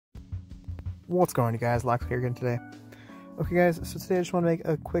What's going on, you guys? Lox here again today. Okay guys, so today I just want to make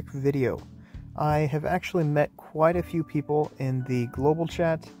a quick video. I have actually met quite a few people in the global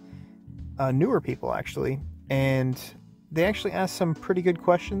chat, newer people actually, and they actually asked some pretty good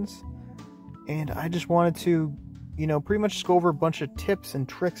questions, and I just wanted to, pretty much just go over a bunch of tips and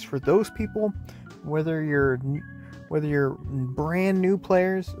tricks for those people, whether you're brand new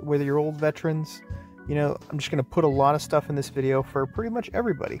players, whether you're old veterans. I'm just going to put a lot of stuff in this video for pretty much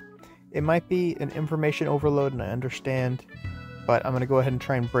everybody. It might be an information overload, and I understand, but I'm going to go ahead and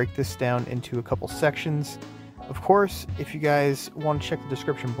try and break this down into a couple sections. Of course, if you guys want to check the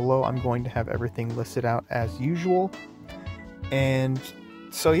description below, I'm going to have everything listed out as usual. And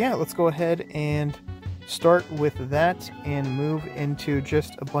so yeah, let's go ahead and start with that and move into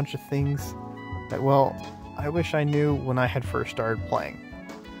just a bunch of things that, well, I wish I knew when I had first started playing.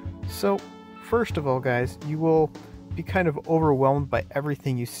 So first of all, guys, you will be kind of overwhelmed by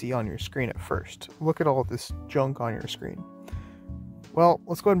everything you see on your screen at first. Look at all this junk on your screen. Well,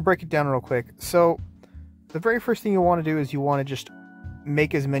 let's go ahead and break it down real quick. So the very first thing you want to do is you want to just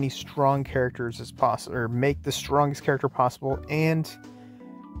make as many strong characters as possible, or make the strongest character possible. And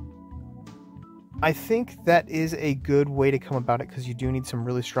I think that is a good way to come about it, because you do need some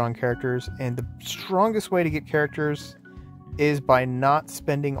really strong characters, and the strongest way to get characters is by not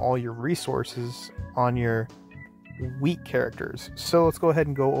spending all your resources on your weak characters. So let's go ahead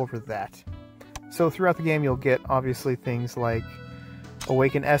and go over that. So throughout the game, you'll get obviously things like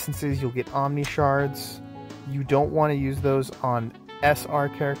Awakened Essences, you'll get Omni Shards. You don't want to use those on SR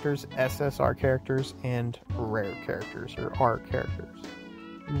characters, SSR characters, and rare characters, or R characters.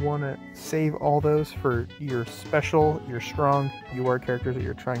 You want to save all those for your special, your strong UR characters that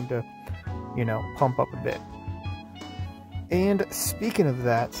you're trying to, pump up a bit. And speaking of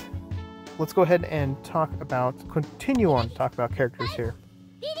that, let's go ahead and continue on to talk about characters here.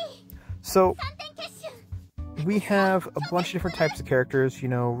 So we have a bunch of different types of characters,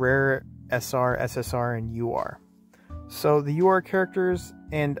 rare, SR, SSR, and UR. So the UR characters,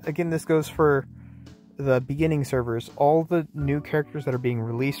 and again, this goes for the beginning servers, all the new characters that are being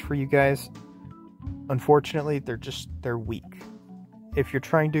released for you guys, unfortunately, they're weak. If you're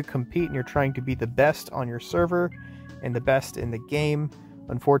trying to compete and you're trying to be the best on your server and the best in the game,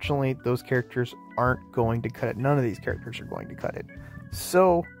 unfortunately, those characters aren't going to cut it. None of these characters are going to cut it.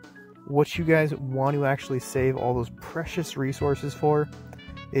 So what you guys want to actually save all those precious resources for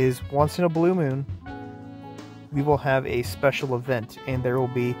is, once in a blue moon, we will have a special event, and there will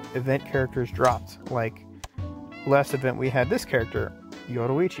be event characters dropped. Like last event, we had this character,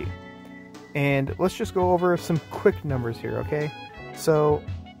 Yoruichi. And let's just go over some quick numbers here, okay? So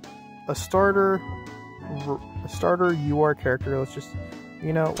a starter UR character, let's just,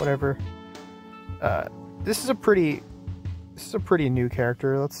 whatever. This is a pretty new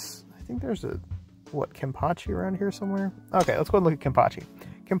character. I think there's Kenpachi around here somewhere. Okay, let's go and look at Kenpachi.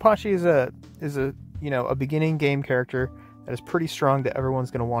 Kenpachi is a beginning game character that is pretty strong, that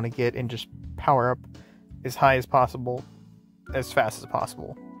everyone's going to want to get and just power up as high as possible, as fast as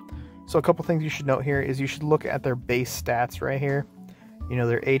possible. So a couple things you should note here is you should look at their base stats right here.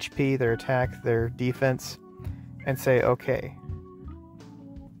 Their HP, their attack, their defense, and say, okay,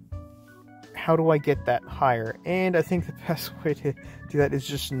 how do I get that higher? And I think the best way to do that is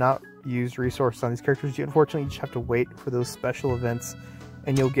just not use resources on these characters. Unfortunately, you just have to wait for those special events,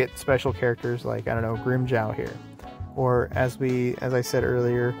 and you'll get special characters like, I don't know, Grimmjow here. Or as I said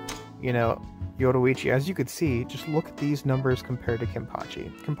earlier, Yoruichi. As you could see, just look at these numbers compared to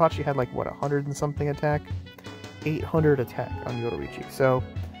Kenpachi. Kenpachi had like, what, 100 and something attack? 800 attack on Yoruichi. So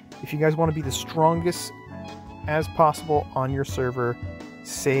if you guys want to be the strongest as possible on your server,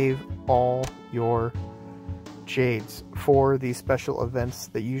 save all your jades for these special events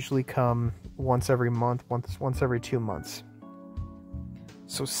that usually come once every month, once every 2 months.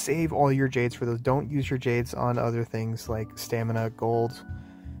 So save all your jades for those. Don't use your jades on other things like stamina, gold,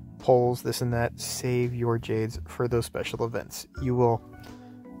 poles, this and that. Save your jades for those special events. You will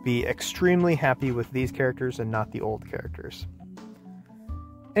be extremely happy with these characters and not the old characters.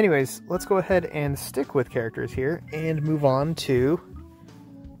 Anyways, let's go ahead and stick with characters here and move on to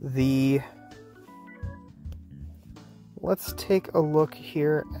let's take a look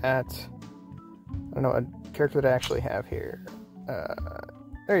here at, I don't know, a character that I actually have here.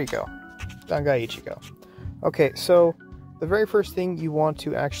 There you go, Dangai Ichigo. Okay, so the very first thing you want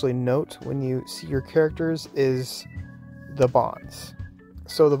to actually note when you see your characters is the bonds.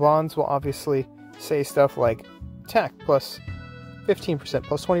 So the bonds will obviously say stuff like attack plus 15%,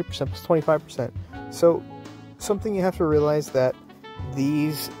 plus 20%, plus 25%. So something you have to realize, that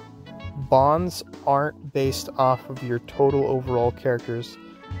these bonds aren't based off of your total overall characters.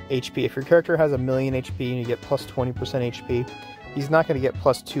 HP. If your character has 1,000,000 HP and you get plus 20% HP, he's not going to get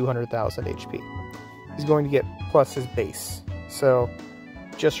plus 200,000 HP. He's going to get plus his base. So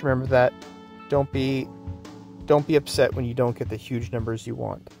just remember that. Don't be upset when you don't get the huge numbers you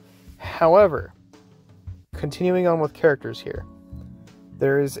want. However, continuing on with characters here,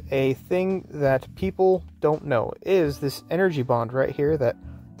 there is a thing that people don't know, is this energy bond right here that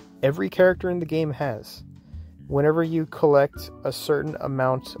every character in the game has. Whenever you collect a certain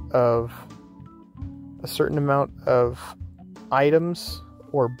amount of items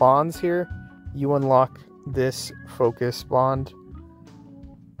or bonds here, you unlock this focus bond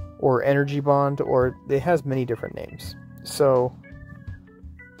or energy bond, or it has many different names. So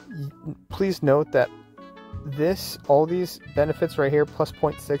please note that all these benefits right here, plus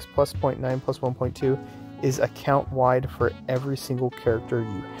 0.6, plus 0.9, plus 1.2, is account wide for every single character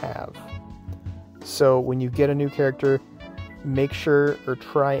you have. So when you get a new character, make sure or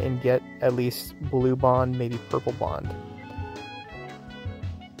try and get at least blue bond, maybe purple bond.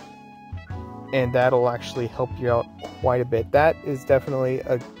 And that'll actually help you out quite a bit. That is definitely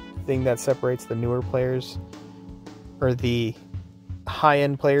a thing that separates the newer players, or the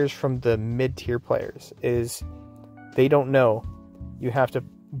high-end players, from the mid-tier players, is they don't know you have to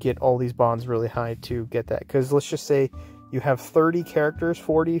get all these bonds really high to get that. Because let's just say you have 30 characters,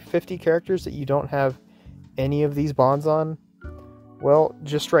 40, 50 characters that you don't have any of these bonds on. Well,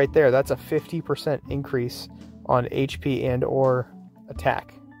 just right there, that's a 50% increase on HP and or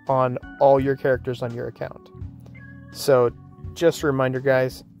attack on all your characters on your account. So just a reminder,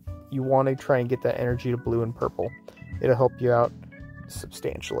 guys, you want to try and get that energy to blue and purple. It'll help you out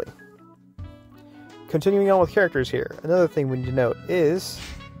substantially. Continuing on with characters here, another thing we need to note is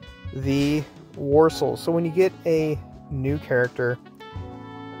the war souls. So when you get a new character,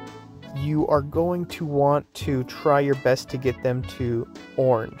 you are going to want to try your best to get them to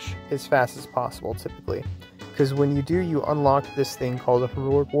orange as fast as possible, typically, because when you do, you unlock this thing called a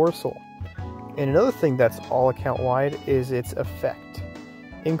heroic war soul. And another thing that's all account wide is its effect.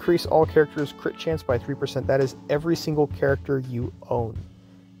 Increase all characters' crit chance by 3%. That is, every single character you own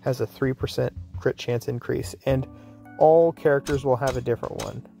has a 3% crit chance increase, and all characters will have a different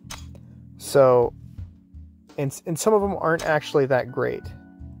one. So, and some of them aren't actually that great,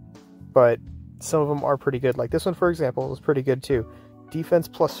 but some of them are pretty good. Like this one, for example, is pretty good too. Defense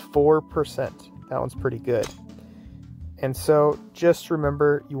plus 4%. That one's pretty good. And so just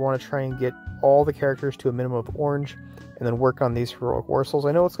remember, you want to try and get all the characters to a minimum of orange, and then work on these heroic war souls.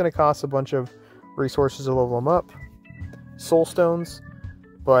 I know it's going to cost a bunch of resources to level them up, soul stones,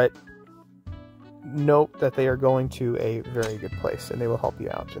 but note that they are going to a very good place, and they will help you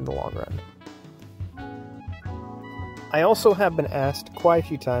out in the long run. I also have been asked quite a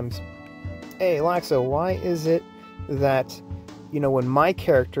few times, hey Laxo, why is it that, when my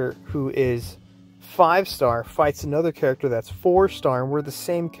character, who is 5-star, fights another character that's 4-star, and we're the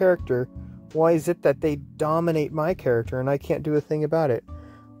same character, why is it that they dominate my character and I can't do a thing about it?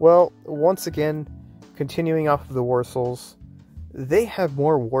 Well, once again, continuing off of the war souls, they have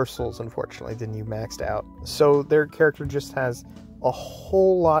more war souls, unfortunately, than you maxed out. So their character just has a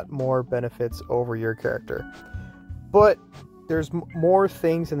whole lot more benefits over your character. But there's more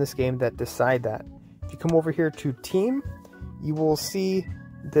things in this game that decide that. If you come over here to team, you will see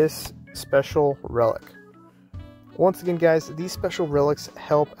this special relic. Once again, guys, these special relics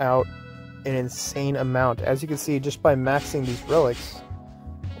help out an insane amount. As you can see, just by maxing these relics,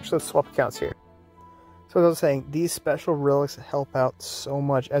 actually, let's swap accounts here. So as I was saying, these special relics help out so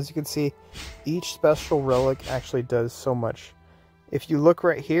much. As you can see, each special relic actually does so much. If you look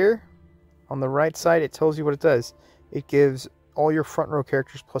right here on the right side, it tells you what it does. It gives all your front row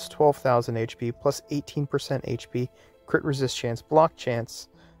characters plus 12,000 HP, plus 18% HP, crit resist chance, block chance,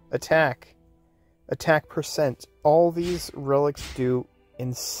 attack percent. All these relics do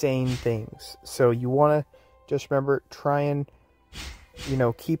insane things. So you want to just remember, try and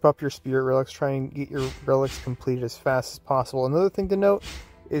keep up your spirit relics, try and get your relics completed as fast as possible. Another thing to note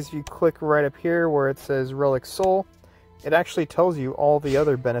is if you click right up here where it says relic soul, it actually tells you all the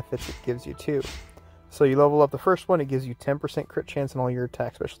other benefits it gives you too. So you level up the first one, it gives you 10% crit chance on all your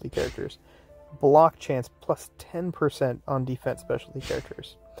attack specialty characters, block chance plus 10% on defense specialty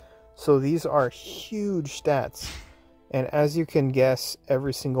characters. So these are huge stats, and as you can guess,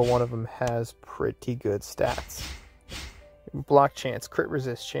 every single one of them has pretty good stats. Block chance, crit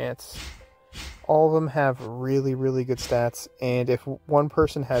resist chance, all of them have really, really good stats. And if one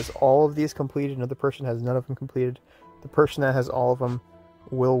person has all of these completed, another person has none of them completed, the person that has all of them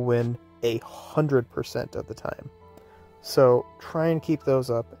will win 100% of the time. So try and keep those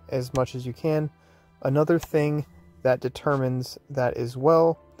up as much as you can. Another thing that determines that as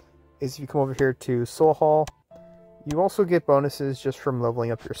well is if you come over here to Soul Hall, you also get bonuses just from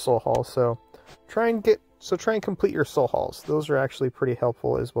leveling up your Soul Hall. So try and complete your Soul Halls. Those are actually pretty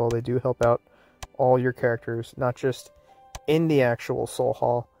helpful as well. They do help out all your characters, not just in the actual Soul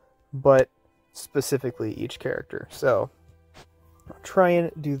Hall, but specifically each character. So try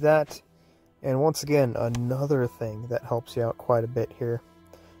and do that. And once again, another thing that helps you out quite a bit here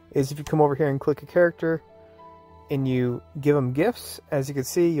is if you come over here and click a character and you give them gifts. As you can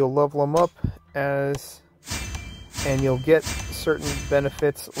see, you'll level them up and you'll get certain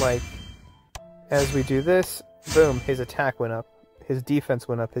benefits, like as we do this, boom, his attack went up, his defense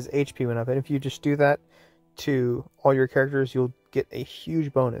went up, his HP went up. And if you just do that to all your characters, you'll get a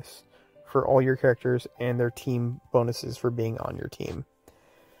huge bonus for all your characters and their team bonuses for being on your team.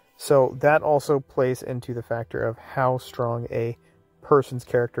 So that also plays into the factor of how strong a person's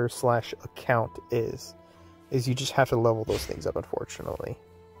character / account is you just have to level those things up, unfortunately.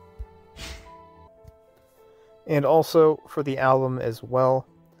 And also for the album as well,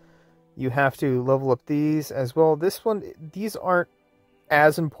 you have to level up these as well. These aren't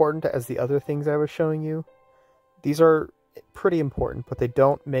as important as the other things I was showing you. These are pretty important, but they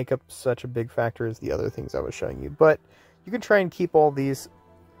don't make up such a big factor as the other things I was showing you. But you can try and keep all these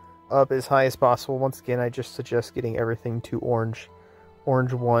up as high as possible. Once again, I just suggest getting everything to orange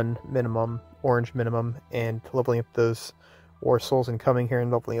 1 minimum, orange minimum, and leveling up those War Souls and coming here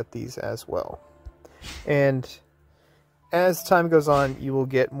and leveling up these as well. And as time goes on, you will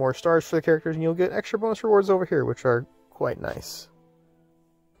get more stars for the characters, and you'll get extra bonus rewards over here, which are quite nice.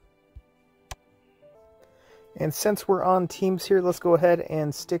 And since we're on teams here, let's go ahead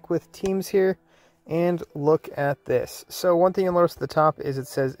and stick with teams here and look at this. So one thing you'll notice at the top is it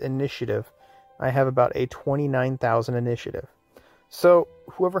says initiative. I have about a 29,000 initiative. So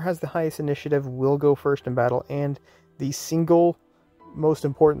whoever has the highest initiative will go first in battle, and the single most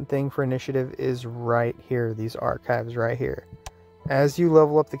important thing for initiative is right here, these archives right here. As you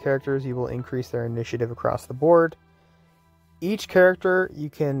level up the characters, you will increase their initiative across the board. Each character, you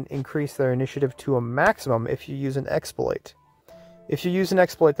can increase their initiative to a maximum if you use an exploit. If you use an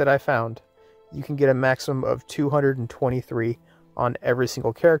exploit that I found, you can get a maximum of 223 on every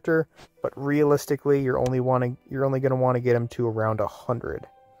single character, but realistically, you're only going to want to get them to around 100.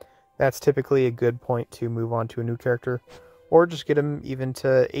 That's typically a good point to move on to a new character, or just get them even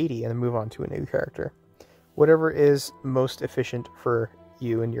to 80 and then move on to a new character. Whatever is most efficient for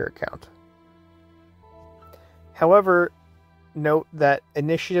you and your account. However, note that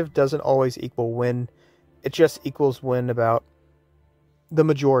initiative doesn't always equal win. It just equals win about the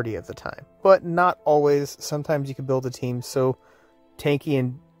majority of the time, but not always. Sometimes you can build a team so tanky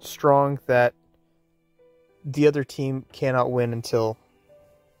and strong that the other team cannot win until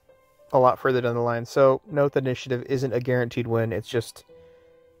a lot further down the line. So note that initiative isn't a guaranteed win. It's just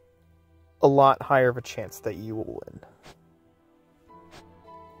a lot higher of a chance that you will win.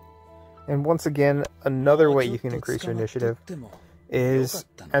 And once again, another way you can increase your initiative is,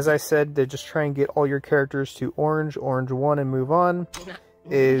 as I said, to just try and get all your characters to orange 1, and move on,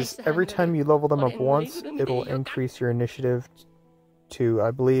 is every time you level them up once, it'll increase your initiative to,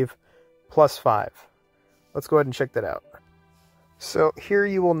 I believe, +5. Let's go ahead and check that out. So here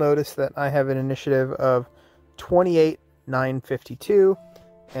you will notice that I have an initiative of 28,952,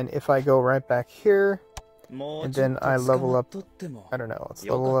 and if I go right back here, and then I level up, I don't know, let's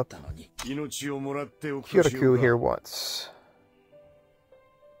level up Kyoraku here once.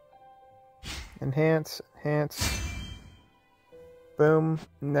 Enhance, enhance. Boom.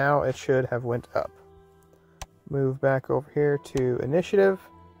 Now it should have went up. Move back over here to initiative.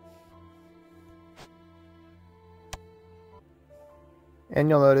 And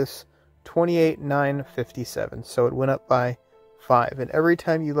you'll notice 28,957. So it went up by 5. And every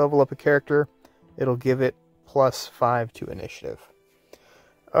time you level up a character, it'll give it +5 to initiative.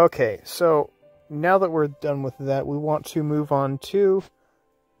 Okay, so now that we're done with that, we want to move on to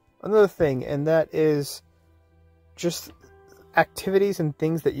another thing, and that is just activities and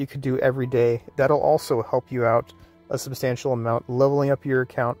things that you could do every day that'll also help you out a substantial amount, leveling up your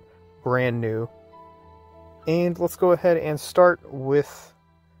account brand new. And let's go ahead and start with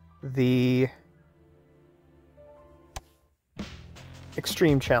the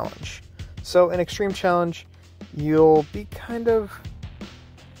Extreme Challenge. So in Extreme Challenge, you'll be kind of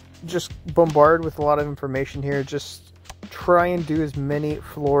just bombarded with a lot of information here. Just try and do as many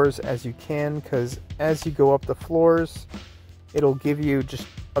floors as you can, because as you go up the floors, it'll give you just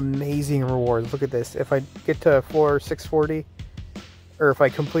amazing rewards. Look at this. If I get to floor 640, or if I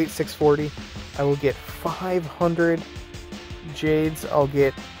complete 640, I will get 500 jades. I'll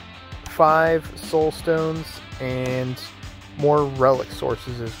get 5 soul stones and more relic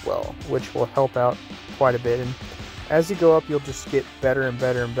sources as well, which will help out quite a bit. And as you go up, you'll just get better and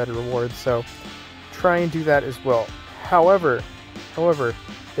better and better rewards, so try and do that as well. However,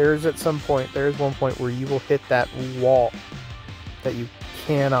 there is one point where you will hit that wall that you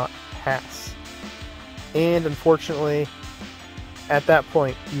cannot pass. And unfortunately, at that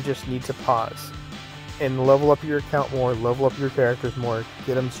point, you just need to pause and level up your account more, level up your characters more,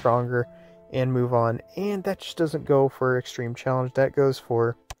 get them stronger, and move on. And that just doesn't go for Extreme Challenge, that goes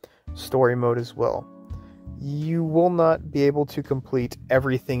for Story Mode as well. You will not be able to complete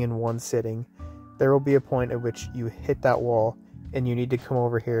everything in one sitting. There will be a point at which you hit that wall, and you need to come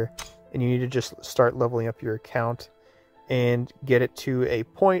over here, and you need to just start leveling up your account, and get it to a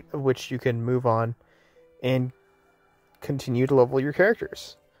point at which you can move on, and continue to level your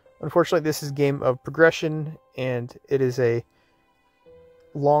characters. Unfortunately, this is a game of progression, and it is a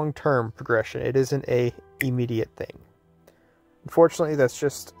long-term progression. It isn't a immediate thing. Unfortunately, that's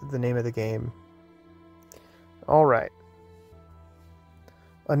just the name of the game. Alright.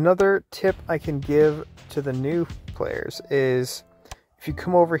 Another tip I can give to the new players is, if you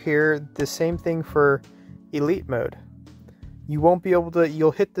come over here, the same thing for Elite Mode. You won't be able to, you'll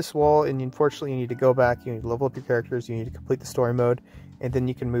hit this wall, and unfortunately you need to go back, you need to level up your characters, you need to complete the story mode, and then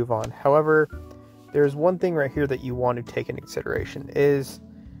you can move on. However, there's one thing right here that you want to take into consideration, is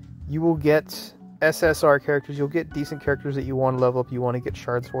you will get SSR characters, you'll get decent characters that you want to level up, you want to get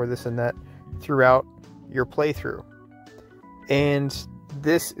shards for, this and that, throughout your playthrough. And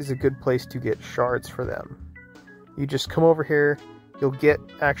this is a good place to get shards for them. You just come over here, you'll get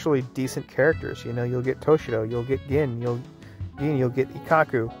actually decent characters, you know, you'll get Toshido, you'll get Gin, you'll get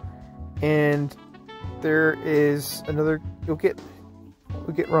Ikaku, and there is another, you'll get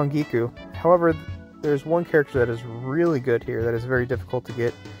Rangiku. However, there's one character that is really good here that is very difficult to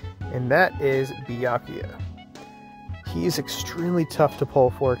get, and that is Byakuya. He's extremely tough to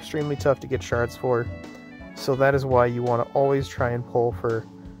pull for, extremely tough to get shards for, so that is why you want to always try and pull for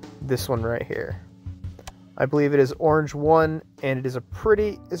this one right here. I believe it is Orange 1, and it is a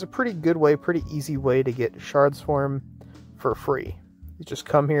pretty good way, pretty easy way to get shards for him for free. You just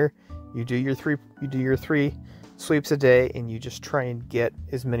come here, you do your three sweeps a day, and you just try and get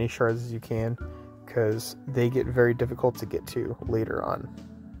as many shards as you can, because they get very difficult to get to later on.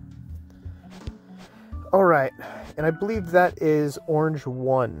 Alright, and I believe that is Orange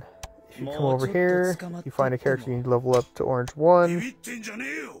 1. If you come over here, you find a character you need to level up to Orange 1.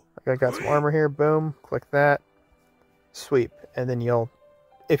 I got some armor here, boom, click that, sweep, and then you'll,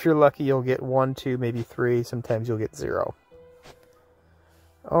 if you're lucky, you'll get 1, 2, maybe 3, sometimes you'll get 0.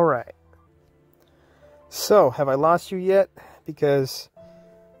 Alright. So, have I lost you yet? Because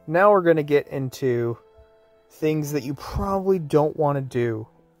now we're going to get into things that you probably don't want to do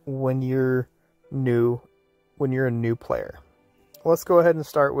when you're new, when you're a new player. Let's go ahead and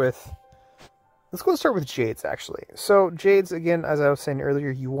start with, Jades, actually. So, Jades, again, as I was saying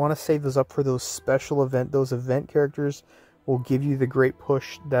earlier, you want to save those up for those special those event characters will give you the great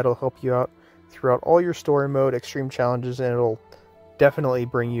push that'll help you out throughout all your story mode, extreme challenges, and it'll definitely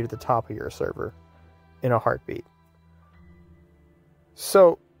bring you to the top of your server in a heartbeat.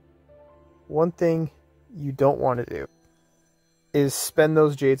 So, one thing you don't want to do is spend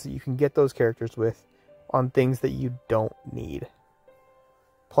those Jades that you can get those characters with on things that you don't need.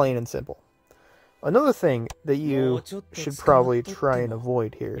 Plain and simple. Another thing that you should probably try and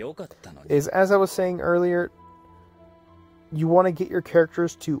avoid here is, as I was saying earlier, you want to get your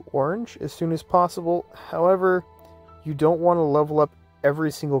characters to orange as soon as possible. However, you don't want to level up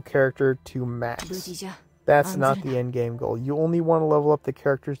every single character to max. That's not the end game goal. You only want to level up the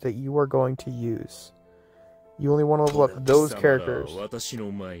characters that you are going to use. You only want to level up those characters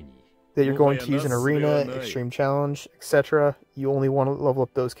that you're going to use in Arena, Extreme Challenge, etc. You only want to level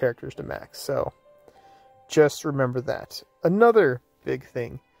up those characters to max. So, just remember that. Another big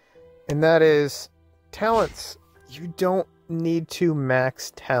thing, and that is talents. You don't need to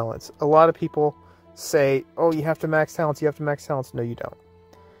max talents. A lot of people say, oh, you have to max talents, you have to max talents. No, you don't.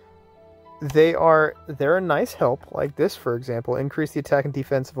 They're a nice help, like this, for example. Increase the attack and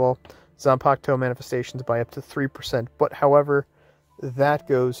defense of all Zanpakuto manifestations by up to 3%. But, however, that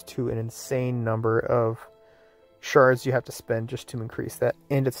goes to an insane number of shards you have to spend just to increase that.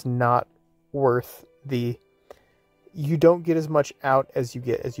 And it's not worth the... You don't get as much out as you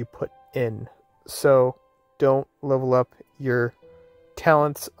get as you put in. So, don't level up your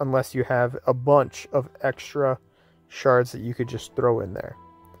talents unless you have a bunch of extra shards that you could just throw in there.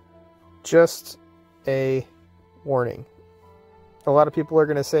 Just a warning. A lot of people are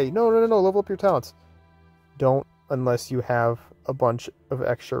going to say, no, level up your talents. Don't unless you have a bunch of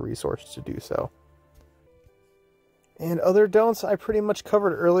extra resources to do so. And other don'ts I pretty much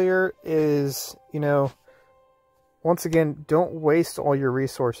covered earlier is, once again, don't waste all your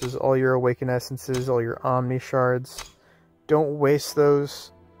resources, all your Awaken Essences, all your Omni Shards. Don't waste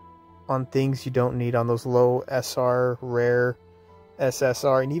those on things you don't need, on those low SR, rare,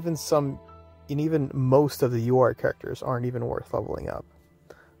 SSR, and even most of the UR characters aren't even worth leveling up.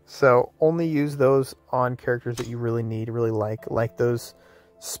 So only use those on characters that you really need, really like those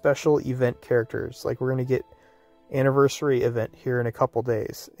special event characters. Like we're going to get Anniversary event here in a couple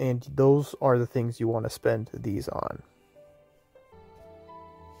days, and those are the things you want to spend these on.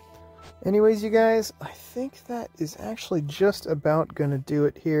 Anyways, you guys, I think that is actually just about going to do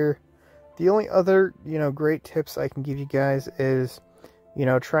it here. The only other, great tips I can give you guys is,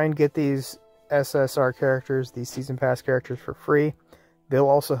 try and get these SSR characters, these Season Pass characters for free. They'll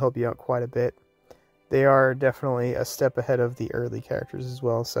also help you out quite a bit. They are definitely a step ahead of the early characters as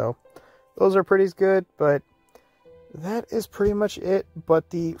well, so those are pretty good, but that is pretty much it. But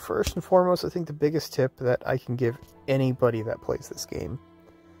the first and foremost, I think the biggest tip that I can give anybody that plays this game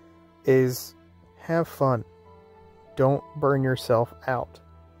is have fun. Don't burn yourself out.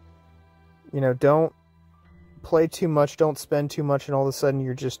 Don't play too much, don't spend too much, and all of a sudden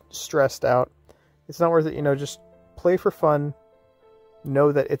you're just stressed out. It's not worth it, just play for fun.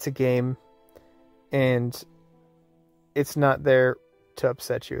 Know that it's a game, and it's not there to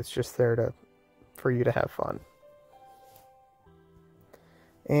upset you. It's just there for you to have fun.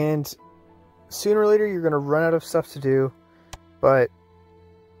 And sooner or later you're going to run out of stuff to do, but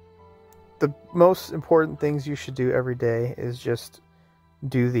the most important things you should do every day is just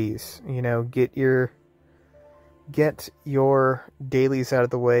do these. Get your dailies out of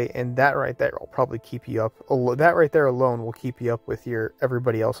the way, and that right there will probably keep you up. That right there alone will keep you up with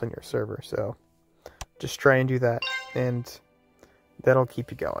everybody else on your server. So just try and do that, and that'll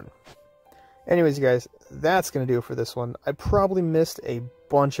keep you going. Anyways, you guys, that's going to do it for this one. I probably missed a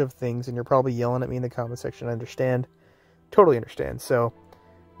bunch of things, and you're probably yelling at me in the comment section. I understand. Totally understand. So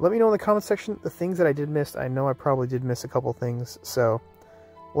let me know in the comment section the things that I did miss. I know I probably did miss a couple things, so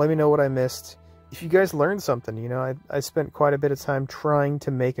let me know what I missed. If you guys learned something, I spent quite a bit of time trying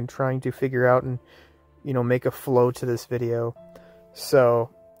to figure out and, make a flow to this video. So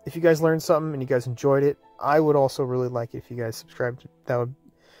if you guys learned something and you guys enjoyed it, I would also really like it if you guys subscribed. That would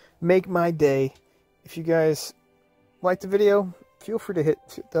make my day. If you guys liked the video, feel free to hit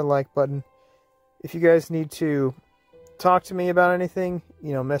the like button. If you guys need to talk to me about anything,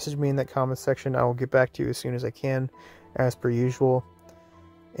 message me in that comment section. I will get back to you as soon as I can, as per usual.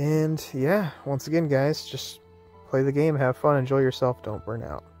 And yeah, once again, guys, just play the game, have fun, enjoy yourself, don't burn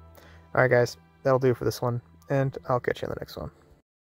out. Alright, guys, that'll do it for this one, and I'll catch you in the next one.